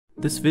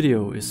This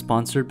video is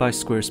sponsored by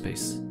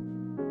Squarespace.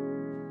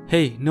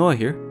 Hey, Noah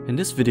here. In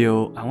this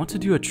video, I want to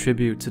do a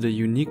tribute to the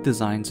unique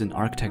designs and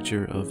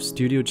architecture of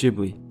Studio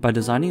Ghibli by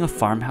designing a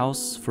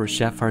farmhouse for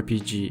Chef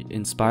RPG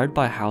inspired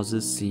by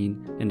houses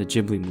seen in the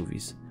Ghibli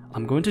movies.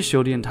 I'm going to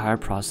show the entire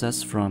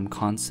process from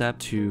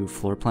concept to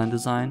floor plan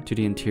design to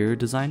the interior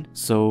design,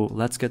 so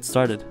let's get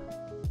started.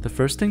 The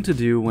first thing to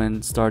do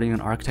when starting an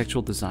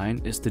architectural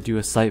design is to do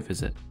a site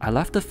visit. I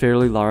left a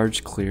fairly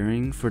large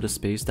clearing for the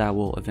space that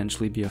will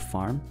eventually be a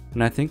farm,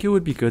 and I think it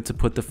would be good to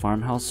put the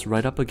farmhouse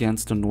right up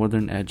against the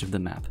northern edge of the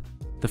map.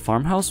 The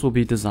farmhouse will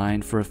be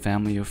designed for a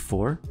family of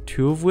 4,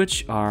 2 of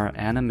which are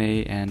Anna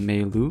May and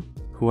Mei Lu,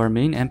 who are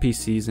main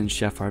NPCs in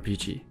Chef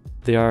RPG.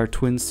 They are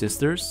twin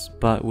sisters,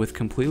 but with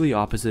completely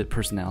opposite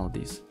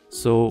personalities.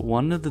 So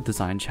one of the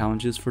design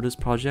challenges for this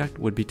project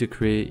would be to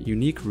create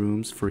unique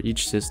rooms for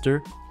each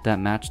sister that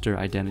match their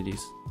identities.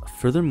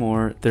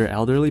 Furthermore, their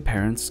elderly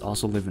parents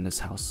also live in this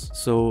house,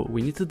 so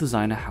we need to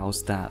design a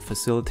house that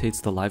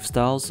facilitates the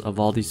lifestyles of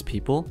all these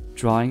people,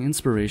 drawing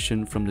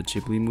inspiration from the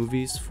Ghibli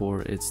movies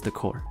for its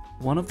decor.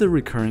 One of the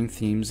recurring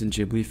themes in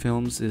Ghibli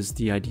films is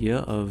the idea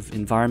of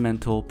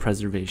environmental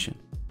preservation.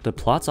 The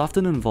plots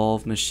often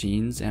involve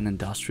machines and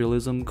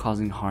industrialism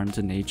causing harm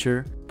to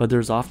nature, but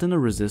there's often a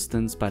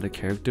resistance by the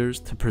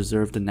characters to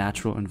preserve the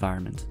natural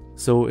environment.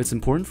 So it's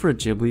important for a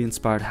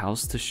Ghibli-inspired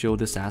house to show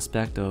this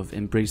aspect of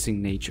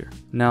embracing nature.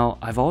 Now,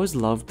 I've always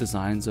loved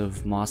designs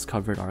of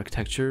moss-covered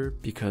architecture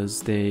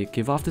because they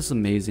give off this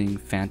amazing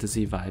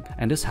fantasy vibe,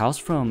 and this house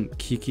from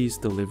Kiki's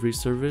delivery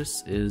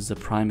service is a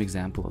prime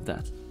example of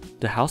that.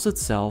 The house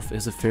itself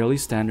is a fairly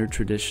standard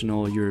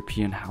traditional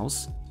European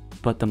house,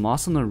 but the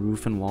moss on the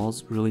roof and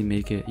walls really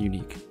make it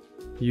unique.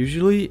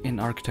 Usually in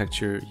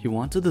architecture, you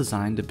want to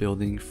design the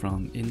building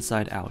from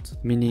inside out,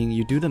 meaning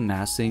you do the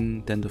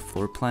massing, then the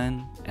floor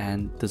plan,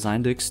 and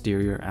design the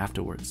exterior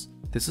afterwards.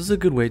 This is a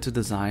good way to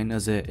design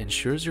as it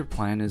ensures your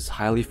plan is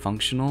highly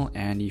functional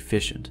and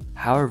efficient.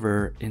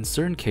 However, in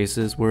certain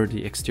cases where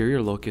the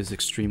exterior look is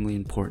extremely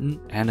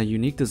important and a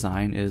unique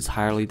design is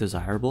highly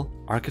desirable,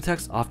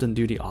 architects often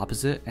do the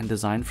opposite and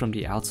design from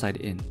the outside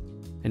in.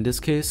 In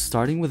this case,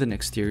 starting with an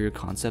exterior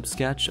concept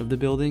sketch of the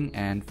building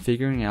and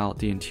figuring out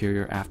the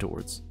interior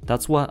afterwards.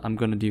 That's what I'm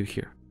going to do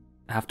here.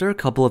 After a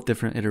couple of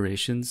different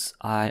iterations,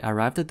 I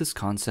arrived at this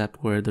concept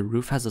where the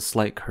roof has a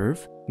slight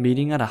curve,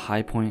 meeting at a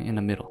high point in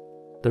the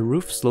middle. The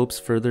roof slopes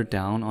further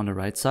down on the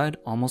right side,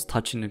 almost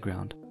touching the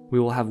ground. We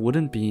will have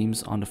wooden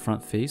beams on the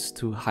front face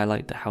to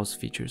highlight the house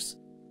features.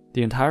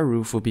 The entire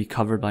roof will be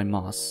covered by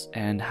moss,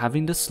 and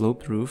having the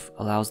sloped roof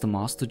allows the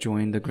moss to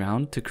join the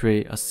ground to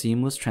create a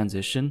seamless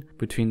transition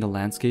between the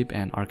landscape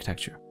and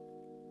architecture.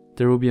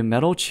 There will be a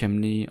metal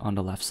chimney on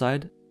the left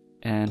side,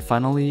 and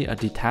finally a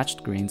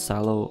detached grain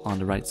silo on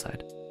the right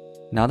side.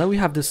 Now that we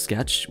have this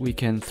sketch, we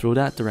can throw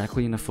that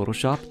directly into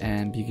Photoshop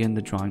and begin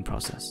the drawing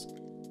process.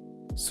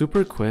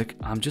 Super quick,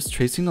 I'm just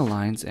tracing the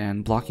lines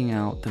and blocking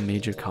out the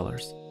major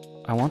colors.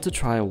 I want to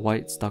try a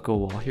white stucco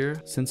wall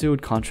here since it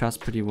would contrast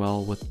pretty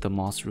well with the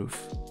moss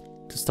roof.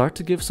 To start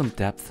to give some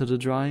depth to the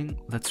drawing,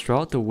 let's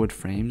draw out the wood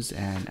frames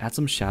and add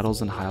some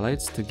shadows and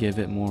highlights to give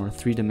it more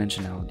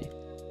three-dimensionality.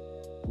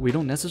 We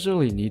don't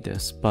necessarily need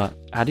this, but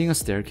adding a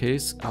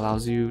staircase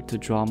allows you to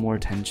draw more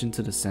attention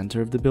to the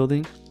center of the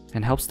building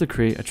and helps to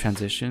create a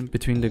transition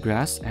between the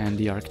grass and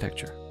the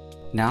architecture.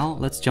 Now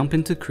let's jump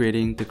into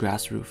creating the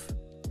grass roof.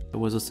 It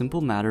was a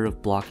simple matter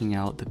of blocking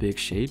out the big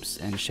shapes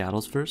and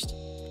shadows first,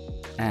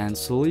 and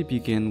slowly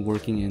begin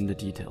working in the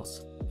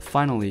details.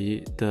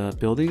 Finally, the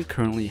building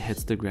currently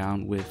hits the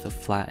ground with a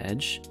flat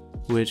edge,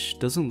 which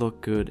doesn't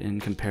look good in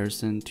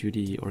comparison to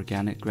the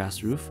organic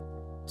grass roof.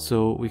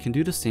 So we can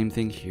do the same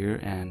thing here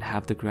and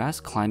have the grass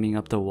climbing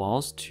up the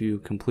walls to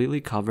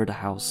completely cover the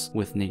house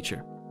with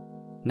nature.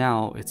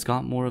 Now it's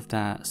got more of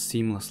that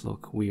seamless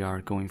look we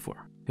are going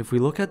for. If we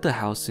look at the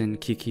house in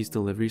Kiki's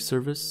delivery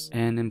service,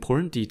 an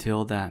important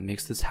detail that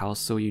makes this house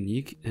so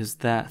unique is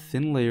that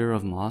thin layer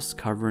of moss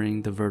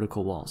covering the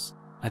vertical walls.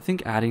 I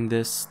think adding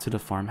this to the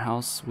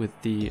farmhouse with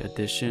the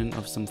addition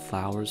of some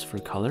flowers for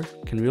color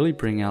can really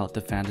bring out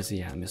the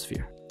fantasy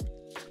atmosphere.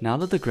 Now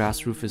that the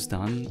grass roof is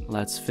done,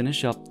 let's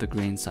finish up the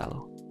grain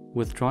silo.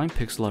 With drawing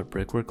pixel art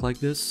brickwork like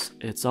this,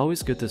 it's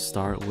always good to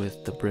start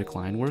with the brick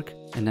line work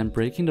and then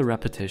breaking the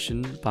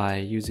repetition by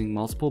using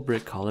multiple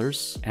brick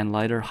colors and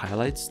lighter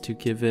highlights to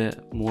give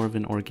it more of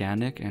an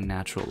organic and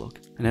natural look.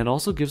 And it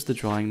also gives the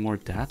drawing more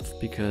depth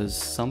because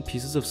some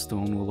pieces of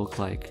stone will look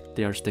like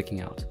they are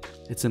sticking out.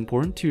 It's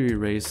important to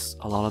erase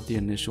a lot of the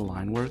initial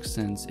line work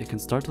since it can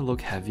start to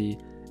look heavy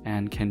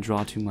and can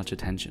draw too much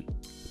attention.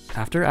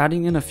 After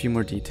adding in a few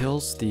more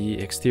details, the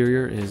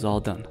exterior is all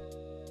done.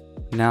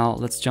 Now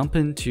let's jump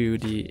into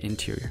the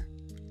interior.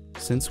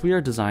 Since we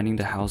are designing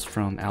the house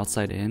from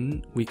outside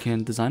in, we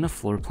can design a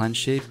floor plan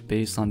shape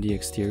based on the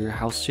exterior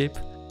house shape.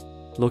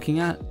 Looking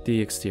at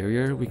the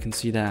exterior, we can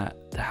see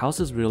that the house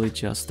is really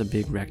just a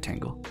big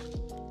rectangle.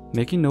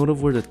 Making note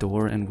of where the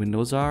door and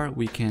windows are,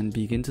 we can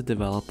begin to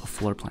develop a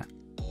floor plan.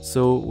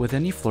 So with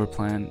any floor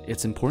plan,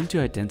 it's important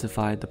to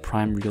identify the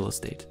prime real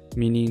estate,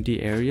 meaning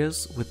the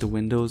areas with the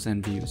windows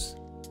and views.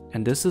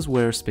 and this is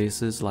where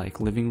spaces like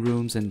living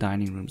rooms and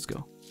dining rooms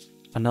go.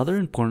 Another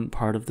important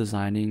part of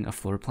designing a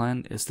floor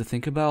plan is to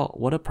think about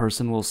what a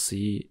person will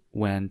see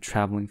when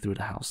traveling through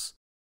the house.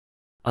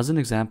 As an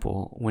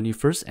example, when you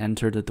first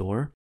enter the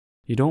door,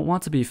 you don't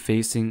want to be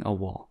facing a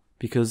wall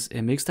because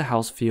it makes the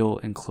house feel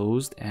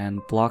enclosed and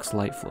blocks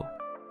light flow.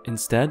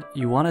 Instead,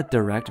 you want a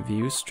direct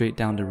view straight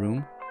down the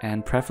room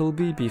and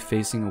preferably be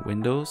facing a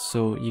window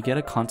so you get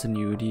a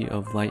continuity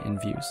of light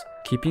and views.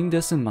 Keeping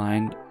this in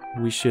mind,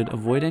 we should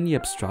avoid any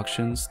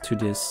obstructions to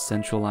this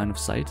central line of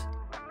sight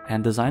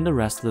and design the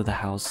rest of the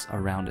house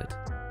around it.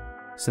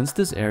 Since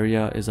this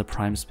area is a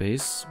prime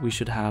space, we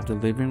should have the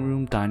living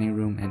room, dining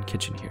room, and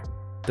kitchen here.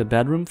 The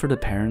bedroom for the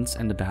parents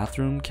and the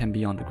bathroom can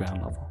be on the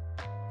ground level.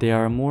 They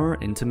are more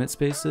intimate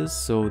spaces,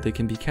 so they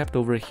can be kept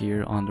over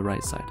here on the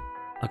right side.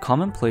 A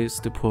common place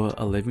to put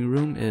a living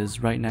room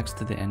is right next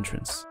to the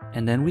entrance,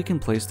 and then we can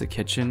place the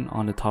kitchen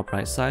on the top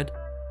right side,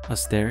 a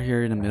stair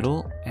here in the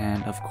middle,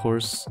 and of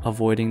course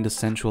avoiding the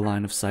central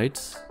line of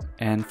sight,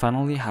 and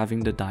finally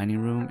having the dining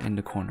room in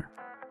the corner.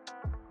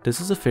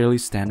 This is a fairly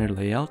standard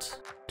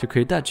layout. To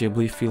create that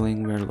Ghibli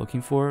feeling we're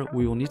looking for,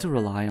 we will need to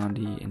rely on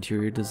the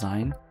interior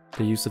design,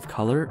 the use of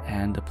color,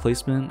 and the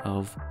placement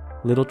of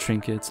little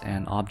trinkets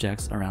and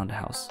objects around the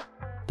house.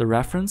 The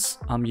reference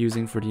I'm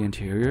using for the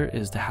interior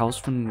is the house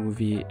from the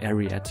movie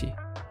Arrietty,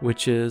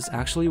 which is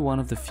actually one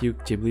of the few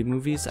Ghibli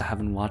movies I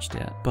haven't watched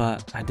yet,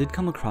 but I did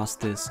come across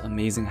this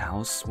amazing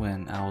house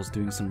when I was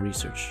doing some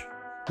research.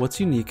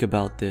 What's unique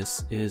about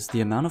this is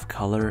the amount of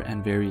color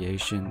and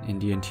variation in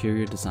the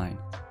interior design,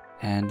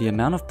 and the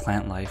amount of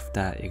plant life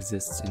that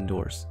exists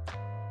indoors.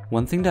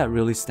 One thing that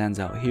really stands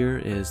out here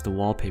is the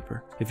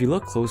wallpaper. If you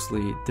look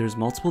closely, there's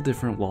multiple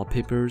different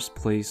wallpapers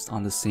placed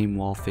on the same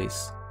wall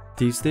face.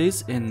 These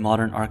days in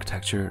modern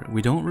architecture,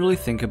 we don't really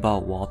think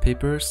about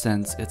wallpaper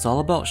since it's all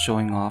about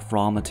showing off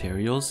raw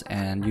materials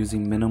and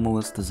using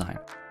minimalist design.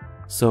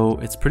 So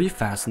it's pretty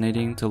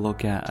fascinating to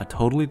look at a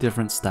totally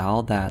different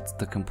style that's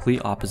the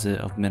complete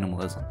opposite of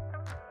minimalism.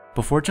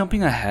 Before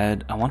jumping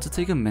ahead, I want to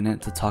take a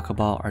minute to talk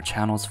about our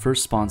channel's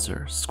first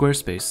sponsor,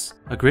 Squarespace,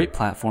 a great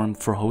platform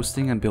for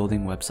hosting and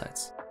building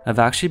websites. I've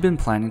actually been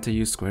planning to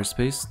use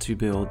Squarespace to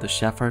build the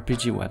Chef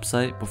RPG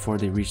website before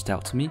they reached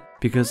out to me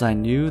because I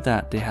knew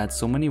that they had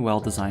so many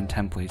well-designed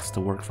templates to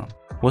work from.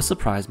 What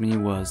surprised me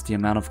was the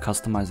amount of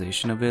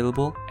customization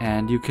available,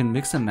 and you can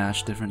mix and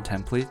match different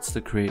templates to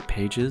create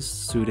pages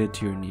suited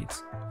to your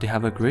needs. They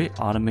have a great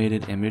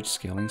automated image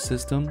scaling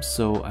system,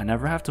 so I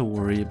never have to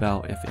worry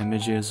about if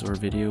images or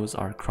videos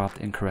are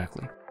cropped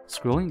incorrectly.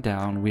 Scrolling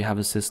down, we have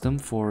a system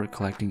for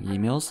collecting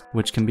emails,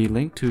 which can be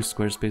linked to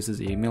Squarespace's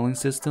emailing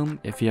system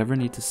if you ever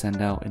need to send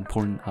out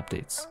important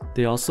updates.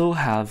 They also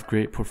have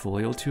great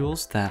portfolio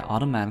tools that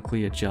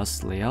automatically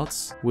adjust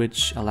layouts,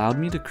 which allowed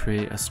me to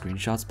create a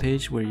screenshots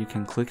page where you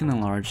can click and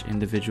enlarge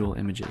individual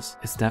images.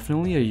 It's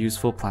definitely a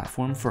useful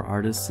platform for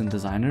artists and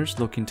designers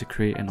looking to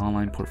create an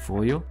online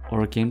portfolio,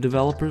 or game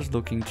developers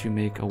looking to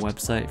make a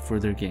website for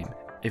their game.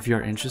 If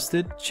you're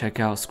interested, check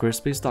out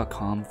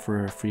squarespace.com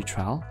for a free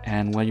trial,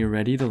 and when you're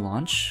ready to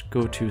launch,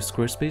 go to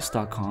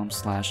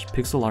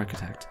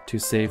squarespace.com/pixelarchitect to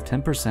save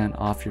 10%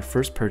 off your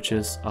first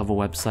purchase of a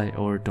website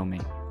or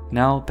domain.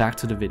 Now back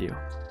to the video.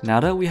 Now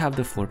that we have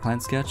the floor plan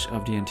sketch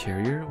of the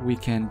interior, we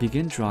can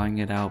begin drawing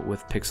it out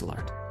with pixel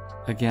art.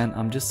 Again,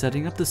 I'm just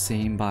setting up the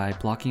same by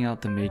blocking out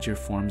the major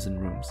forms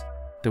and rooms.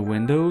 The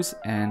windows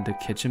and the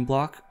kitchen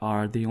block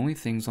are the only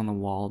things on the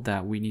wall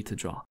that we need to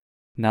draw.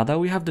 Now that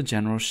we have the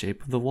general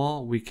shape of the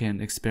wall, we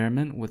can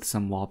experiment with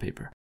some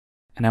wallpaper.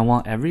 And I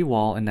want every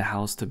wall in the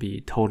house to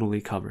be totally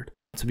covered.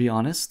 To be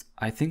honest,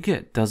 I think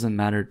it doesn't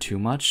matter too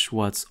much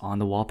what's on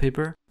the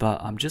wallpaper,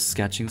 but I'm just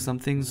sketching some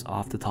things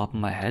off the top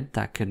of my head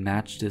that could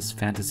match this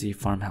fantasy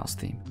farmhouse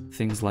theme.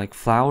 Things like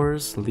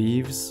flowers,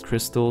 leaves,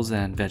 crystals,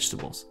 and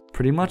vegetables.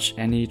 Pretty much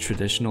any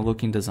traditional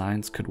looking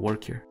designs could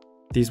work here.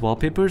 These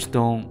wallpapers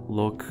don't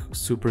look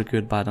super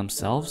good by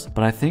themselves,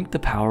 but I think the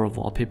power of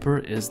wallpaper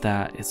is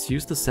that it's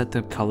used to set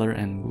the color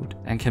and mood,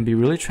 and can be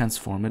really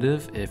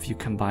transformative if you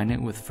combine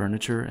it with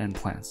furniture and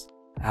plants.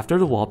 After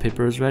the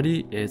wallpaper is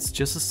ready, it's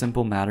just a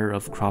simple matter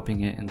of cropping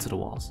it into the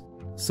walls.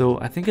 So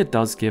I think it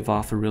does give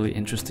off a really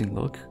interesting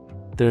look.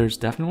 There's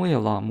definitely a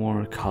lot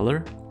more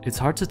color. It's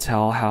hard to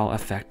tell how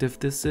effective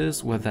this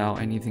is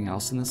without anything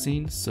else in the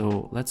scene,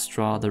 so let's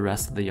draw the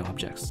rest of the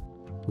objects.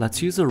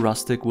 Let's use a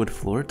rustic wood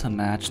floor to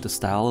match the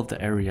style of the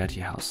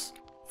Arrietty house.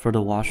 For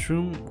the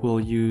washroom, we'll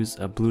use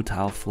a blue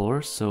tile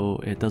floor so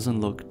it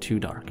doesn't look too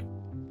dark.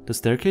 The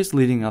staircase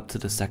leading up to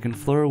the second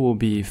floor will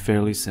be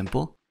fairly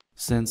simple.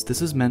 Since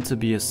this is meant to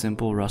be a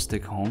simple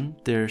rustic home,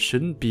 there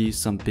shouldn't be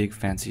some big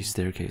fancy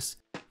staircase.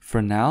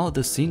 For now,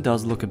 the scene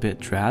does look a bit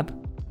drab,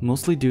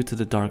 mostly due to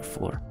the dark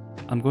floor.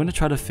 I'm going to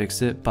try to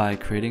fix it by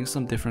creating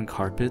some different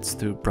carpets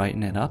to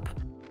brighten it up,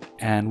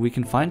 and we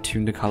can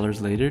fine-tune the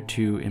colors later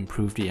to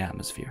improve the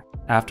atmosphere.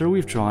 After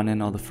we've drawn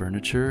in all the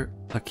furniture,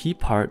 a key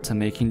part to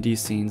making these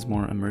scenes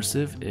more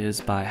immersive is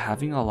by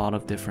having a lot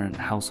of different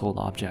household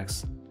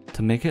objects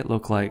to make it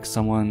look like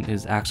someone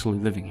is actually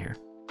living here.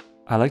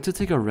 I like to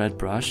take a red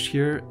brush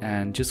here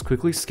and just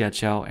quickly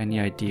sketch out any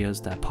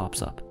ideas that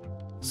pops up.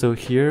 So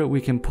here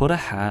we can put a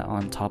hat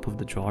on top of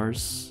the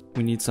drawers.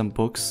 We need some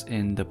books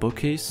in the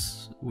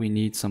bookcase. We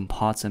need some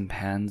pots and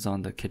pans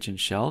on the kitchen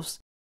shelves,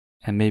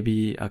 and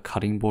maybe a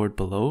cutting board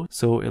below,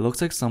 so it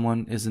looks like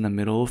someone is in the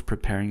middle of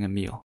preparing a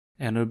meal.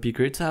 And it would be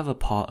great to have a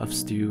pot of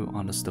stew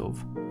on the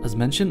stove. As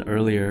mentioned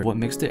earlier, what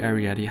makes the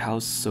Arietti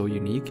house so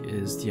unique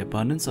is the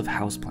abundance of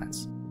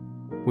houseplants.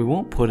 We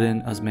won't put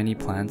in as many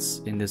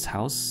plants in this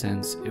house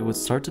since it would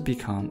start to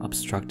become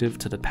obstructive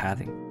to the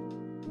pathing.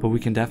 But we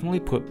can definitely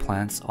put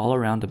plants all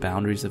around the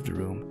boundaries of the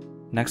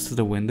room, next to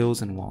the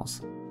windows and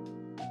walls.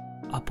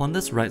 Up on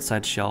this right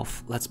side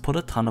shelf, let's put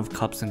a ton of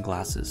cups and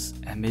glasses,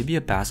 and maybe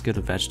a basket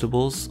of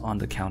vegetables on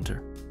the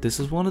counter.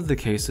 This is one of the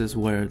cases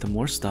where the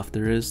more stuff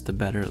there is, the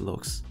better it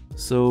looks.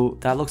 So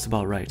that looks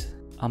about right.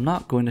 I'm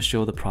not going to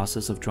show the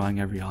process of drawing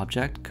every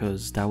object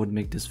because that would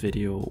make this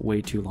video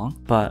way too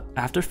long. But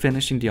after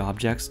finishing the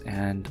objects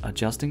and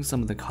adjusting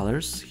some of the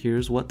colors,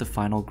 here's what the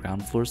final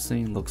ground floor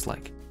scene looks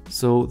like.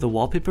 So the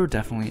wallpaper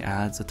definitely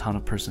adds a ton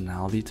of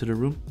personality to the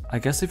room. I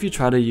guess if you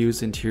try to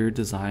use interior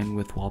design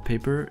with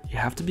wallpaper, you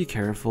have to be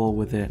careful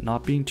with it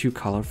not being too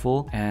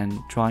colorful and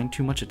drawing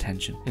too much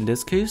attention. In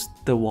this case,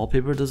 the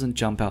wallpaper doesn't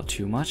jump out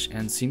too much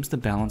and seems to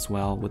balance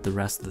well with the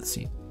rest of the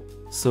scene.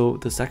 So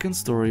the second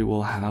story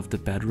will have the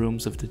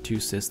bedrooms of the two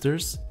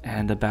sisters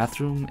and a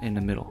bathroom in the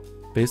middle.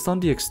 Based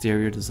on the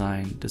exterior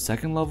design, the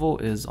second level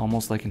is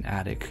almost like an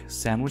attic,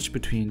 sandwiched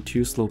between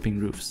two sloping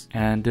roofs,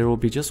 and there will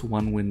be just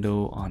one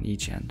window on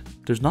each end.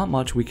 There's not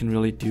much we can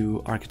really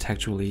do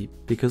architecturally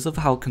because of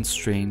how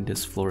constrained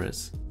this floor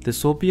is.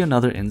 This will be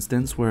another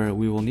instance where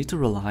we will need to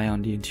rely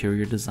on the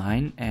interior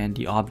design and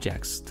the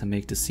objects to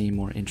make the scene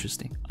more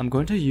interesting. I'm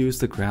going to use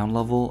the ground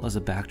level as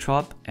a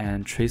backdrop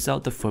and trace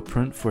out the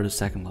footprint for the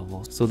second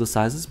level, so the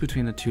sizes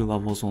between the two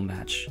levels will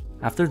match.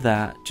 After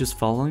that, just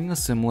following a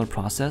similar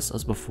process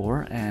as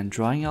before and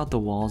drawing out the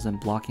walls and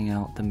blocking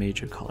out the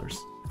major colors.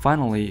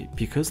 Finally,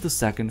 because the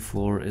second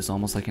floor is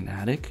almost like an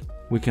attic,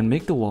 we can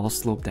make the walls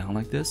slope down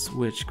like this,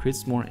 which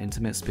creates more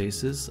intimate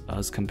spaces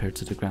as compared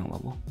to the ground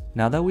level.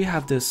 Now that we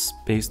have this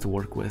space to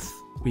work with,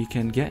 we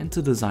can get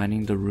into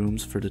designing the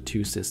rooms for the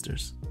two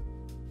sisters.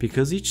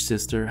 Because each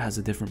sister has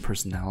a different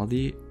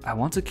personality, I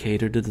want to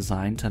cater the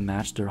design to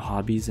match their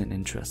hobbies and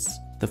interests.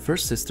 The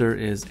first sister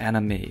is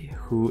Anna May,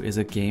 who is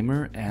a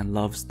gamer and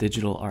loves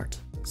digital art.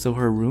 So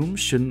her room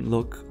shouldn't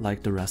look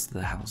like the rest of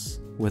the house,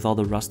 with all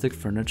the rustic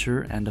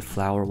furniture and the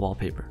flower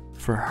wallpaper.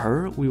 For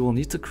her, we will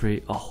need to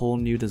create a whole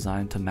new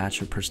design to match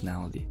her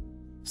personality.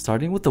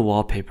 Starting with the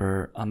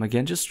wallpaper, I'm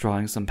again just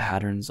drawing some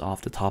patterns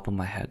off the top of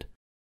my head.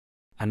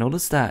 I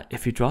noticed that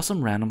if you draw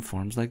some random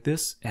forms like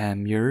this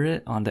and mirror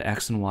it on the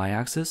X and Y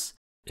axis,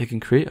 it can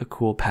create a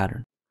cool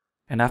pattern.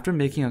 And after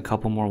making a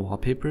couple more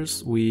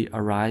wallpapers, we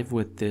arrive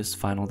with this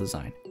final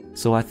design.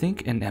 So I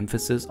think an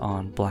emphasis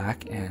on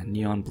black and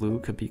neon blue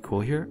could be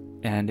cool here,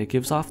 and it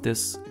gives off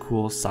this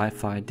cool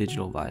sci-fi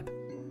digital vibe.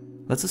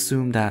 Let's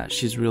assume that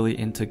she's really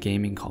into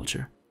gaming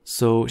culture,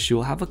 so she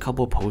will have a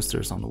couple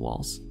posters on the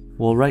walls.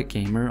 We'll write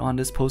gamer on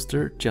this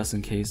poster just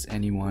in case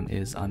anyone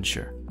is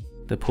unsure.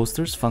 The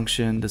posters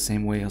function the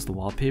same way as the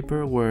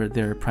wallpaper, where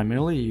they're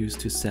primarily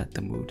used to set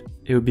the mood.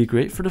 It would be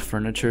great for the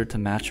furniture to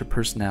match her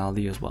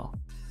personality as well.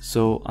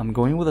 So I'm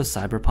going with a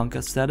cyberpunk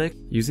aesthetic,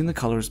 using the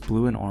colors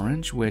blue and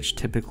orange, which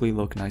typically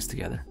look nice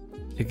together.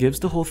 It gives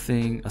the whole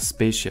thing a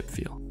spaceship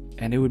feel,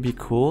 and it would be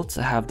cool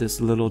to have this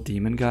little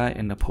demon guy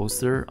in the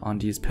poster on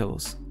these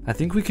pillows. I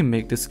think we can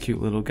make this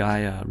cute little guy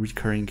a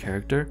recurring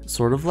character,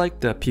 sort of like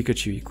the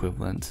Pikachu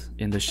equivalent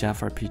in the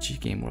Chef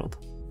RPG game world.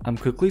 I'm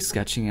quickly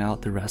sketching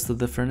out the rest of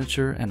the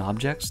furniture and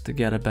objects to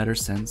get a better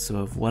sense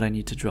of what I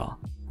need to draw.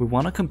 We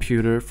want a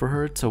computer for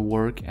her to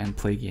work and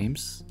play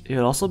games. It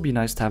would also be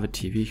nice to have a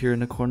TV here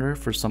in the corner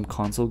for some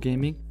console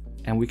gaming,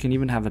 and we can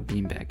even have a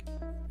beanbag.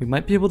 We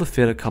might be able to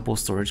fit a couple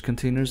storage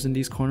containers in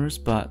these corners,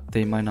 but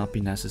they might not be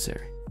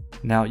necessary.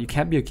 Now, you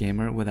can't be a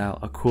gamer without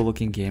a cool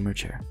looking gamer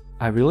chair.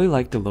 I really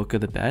like the look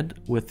of the bed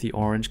with the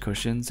orange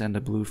cushions and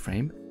the blue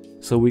frame,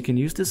 so we can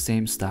use the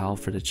same style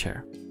for the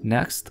chair.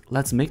 Next,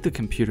 let's make the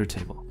computer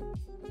table.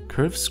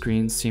 Curved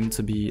screens seem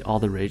to be all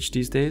the rage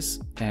these days,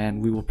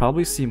 and we will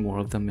probably see more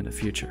of them in the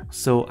future.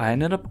 So I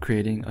ended up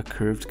creating a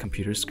curved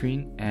computer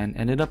screen and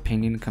ended up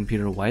painting the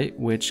computer white,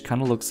 which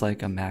kind of looks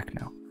like a Mac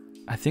now.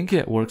 I think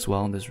it works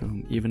well in this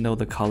room, even though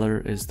the color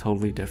is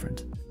totally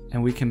different.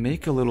 And we can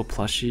make a little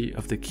plushie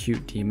of the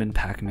cute demon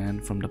Pac-Man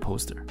from the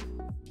poster.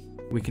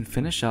 We can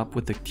finish up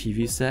with the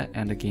TV set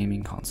and a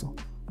gaming console.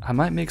 I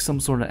might make some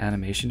sort of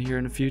animation here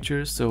in the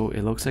future, so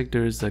it looks like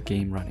there's a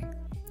game running.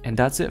 And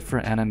that's it for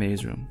Anna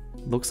May's room.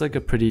 Looks like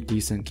a pretty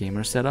decent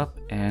gamer setup,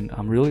 and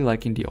I'm really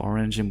liking the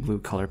orange and blue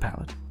color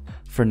palette.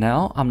 For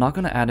now, I'm not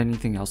going to add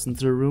anything else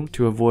into the room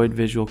to avoid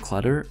visual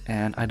clutter,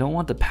 and I don't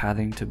want the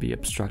pathing to be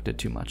obstructed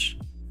too much.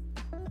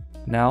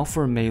 Now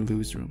for Mei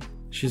Lu's room.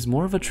 She's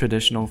more of a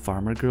traditional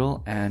farmer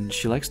girl, and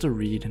she likes to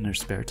read in her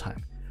spare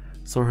time,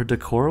 so her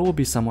decor will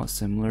be somewhat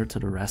similar to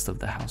the rest of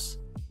the house.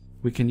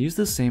 We can use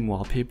the same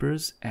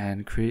wallpapers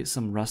and create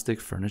some rustic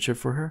furniture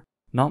for her,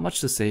 Not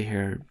much to say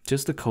here,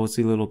 just a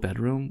cozy little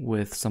bedroom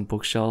with some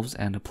bookshelves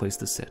and a place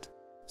to sit.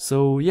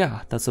 So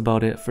yeah, that's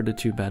about it for the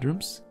 2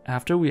 bedrooms.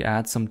 After we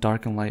add some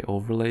dark and light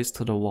overlays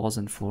to the walls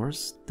and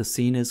floors, the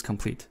scene is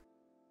complete.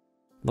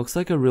 Looks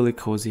like a really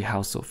cozy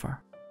house so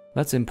far.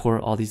 Let's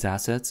import all these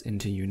assets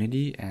into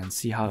Unity and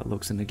see how it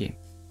looks in the game.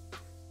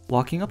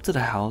 Walking up to the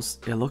house,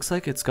 it looks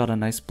like it's got a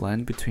nice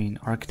blend between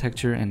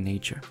architecture and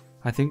nature.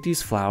 I think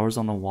these flowers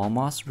on the wall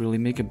moss really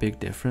make a big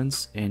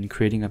difference in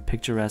creating a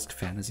picturesque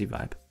fantasy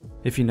vibe.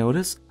 If you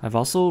notice, I've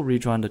also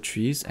redrawn the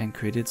trees and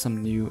created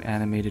some new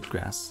animated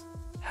grass.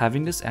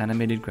 Having this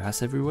animated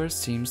grass everywhere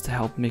seems to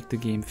help make the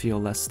game feel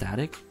less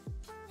static,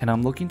 and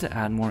I'm looking to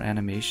add more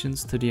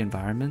animations to the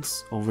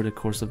environments over the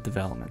course of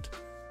development.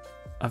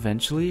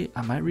 Eventually,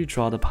 I might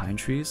redraw the pine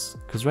trees,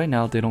 because right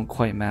now they don't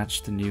quite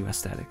match the new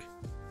aesthetic.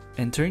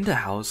 Entering the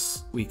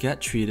house, we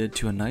get treated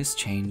to a nice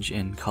change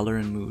in color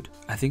and mood.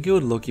 I think it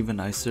would look even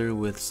nicer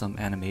with some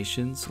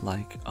animations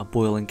like a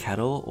boiling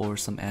kettle or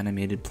some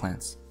animated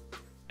plants.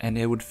 And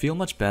it would feel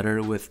much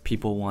better with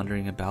people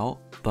wandering about,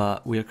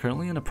 but we are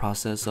currently in the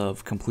process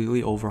of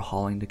completely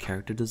overhauling the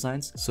character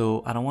designs,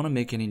 so I don't want to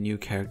make any new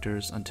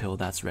characters until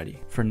that's ready.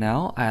 For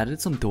now, I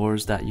added some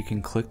doors that you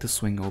can click to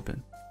swing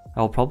open.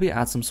 I'll probably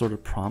add some sort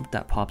of prompt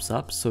that pops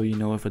up so you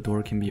know if a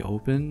door can be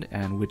opened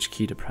and which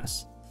key to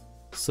press.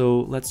 So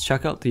let's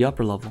check out the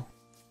upper level.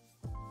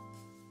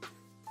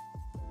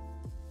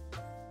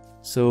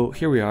 So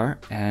here we are,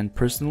 and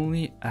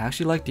personally I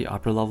actually like the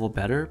upper level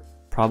better,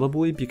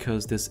 probably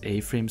because this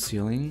A-frame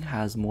ceiling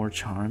has more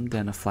charm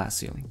than a flat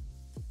ceiling.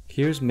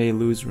 Here's Mei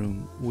Lu's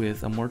room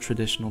with a more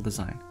traditional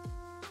design.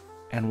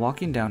 And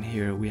walking down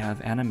here we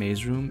have Anna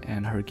May's room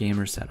and her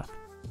gamer setup.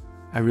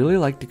 I really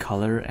like the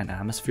color and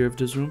atmosphere of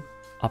this room.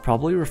 I'll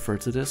probably refer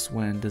to this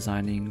when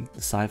designing the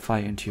sci-fi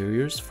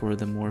interiors for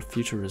the more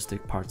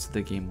futuristic parts of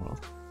the game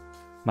world.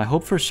 My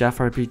hope for Chef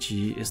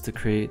RPG is to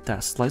create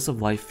that slice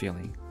of life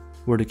feeling,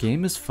 where the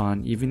game is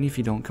fun even if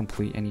you don't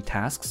complete any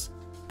tasks,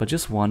 but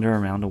just wander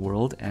around the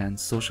world and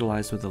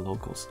socialize with the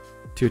locals.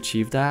 To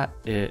achieve that,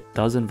 it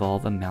does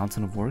involve a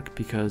mountain of work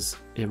because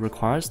it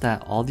requires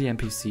that all the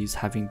NPCs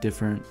having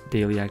different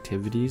daily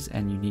activities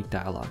and unique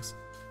dialogues.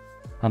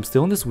 I'm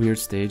still in this weird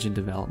stage in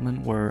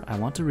development where I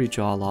want to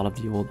redraw a lot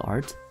of the old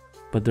art,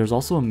 but there's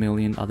also a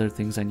million other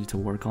things I need to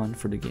work on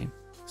for the game.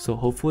 So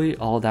hopefully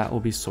all that will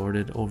be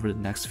sorted over the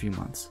next few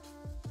months.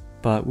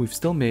 But we've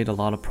still made a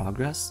lot of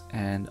progress,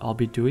 and I'll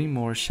be doing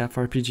more Chef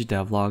RPG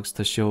devlogs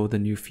to show the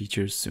new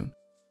features soon.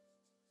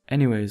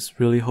 Anyways,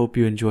 really hope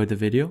you enjoyed the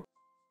video.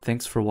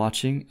 Thanks for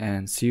watching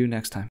and see you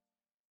next time.